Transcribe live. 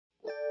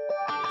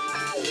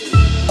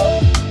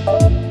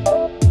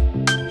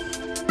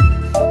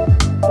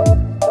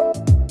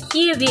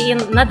in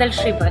Nad Al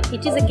Sheba.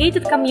 It is a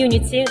gated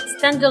community,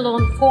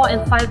 standalone 4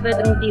 and 5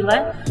 bedroom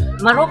villa,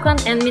 Moroccan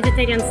and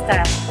Mediterranean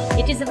style.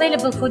 It is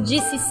available for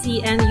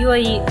GCC and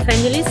UAE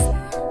families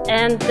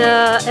and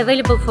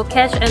available for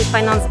cash and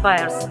finance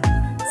buyers.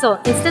 So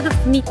instead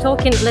of me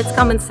talking, let's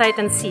come inside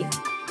and see.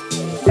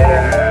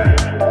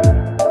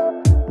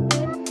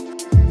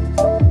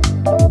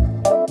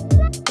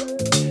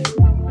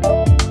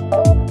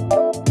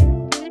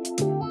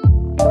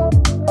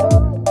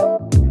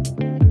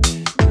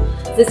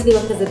 This villa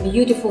has a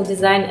beautiful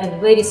design and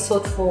very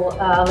thoughtful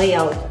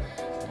layout.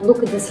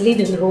 Look at this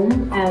living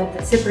room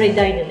and separate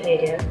dining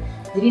area.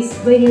 There is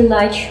very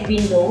large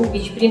window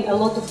which brings a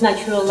lot of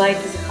natural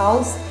light to the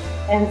house,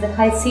 and the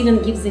high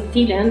ceiling gives the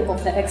feeling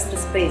of the extra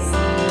space.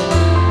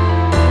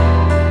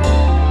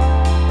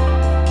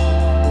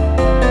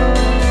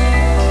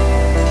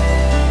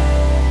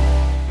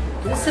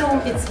 This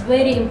room is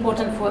very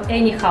important for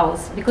any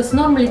house because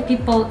normally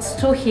people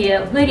store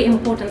here very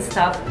important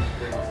stuff.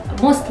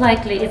 Most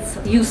likely it's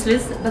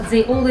useless, but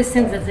they always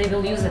think that they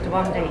will use it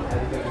one day.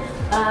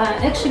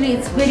 Actually,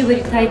 it's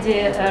very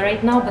tidy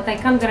right now, but I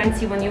can't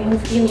guarantee when you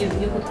move in,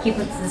 you could keep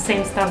it the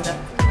same standard.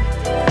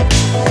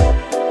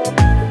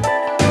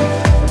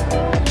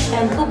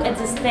 And look at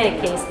the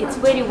staircase, it's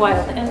very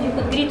wide, and you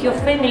could greet your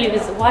family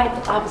with wide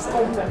arms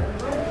open.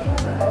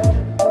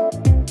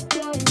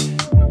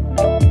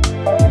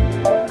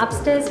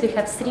 Upstairs we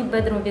have 3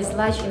 bedrooms with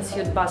large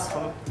ensuite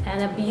bathroom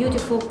and a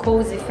beautiful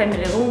cozy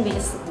family room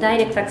with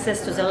direct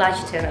access to the large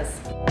terrace.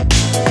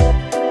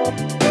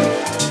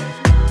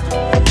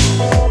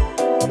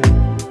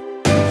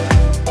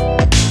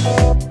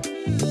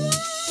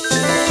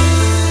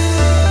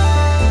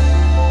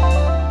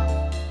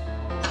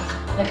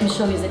 Let me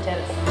show you the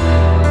terrace.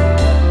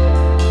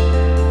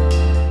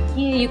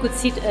 Here you could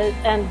sit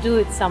and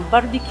do some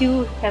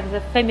barbecue, have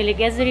the family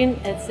gathering.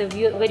 It's a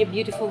very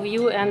beautiful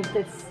view and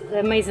it's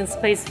an amazing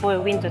space for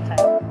winter time.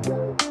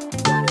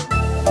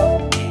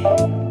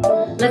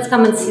 Let's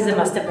come and see the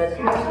master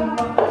bedroom.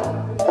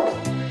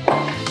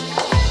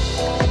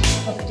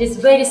 This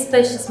very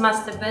spacious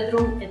master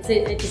bedroom. It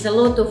is a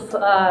lot of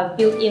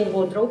built-in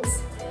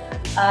wardrobes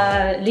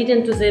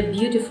leading to the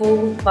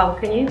beautiful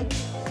balcony.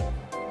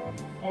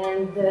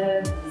 And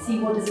see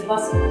what is the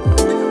bathroom.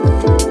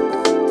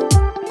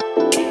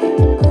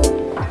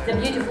 The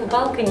beautiful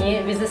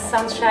balcony with the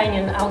sun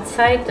shining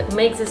outside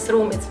makes this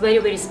room, it's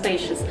very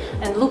spacious.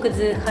 And look at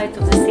the height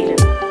of the ceiling.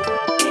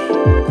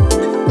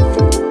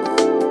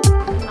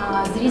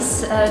 There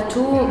is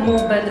 2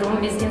 more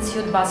bedrooms with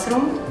ensuite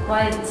bathroom.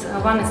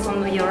 One is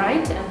on your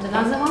right and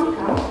another one.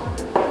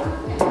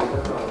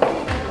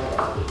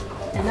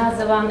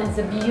 Another one is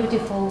a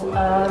beautiful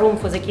room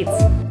for the kids.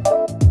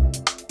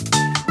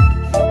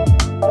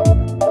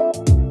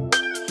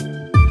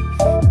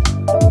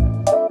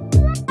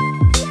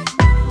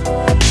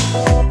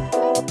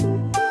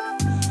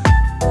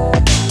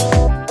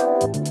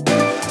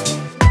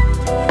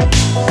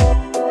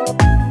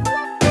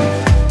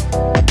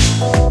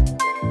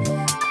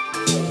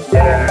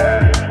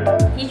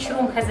 Each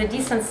room has a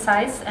decent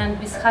size and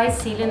with high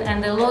ceiling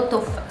and a lot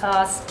of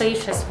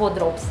spacious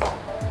wardrobes.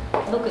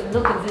 Look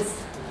at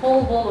this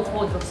whole wall of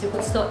wardrobes. You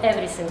could store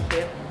everything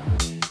here.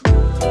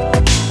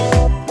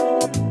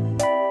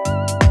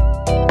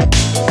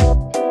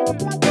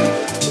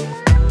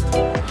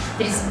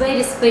 There is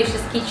very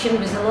spacious kitchen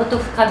with a lot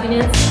of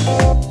cabinets.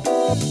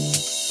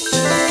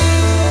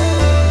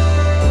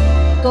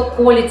 Top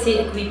quality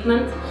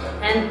equipment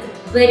and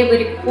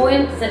very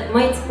point that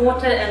maid's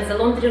quarter and the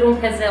laundry room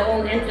has their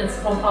own entrance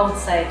from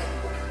outside.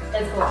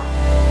 Let's go.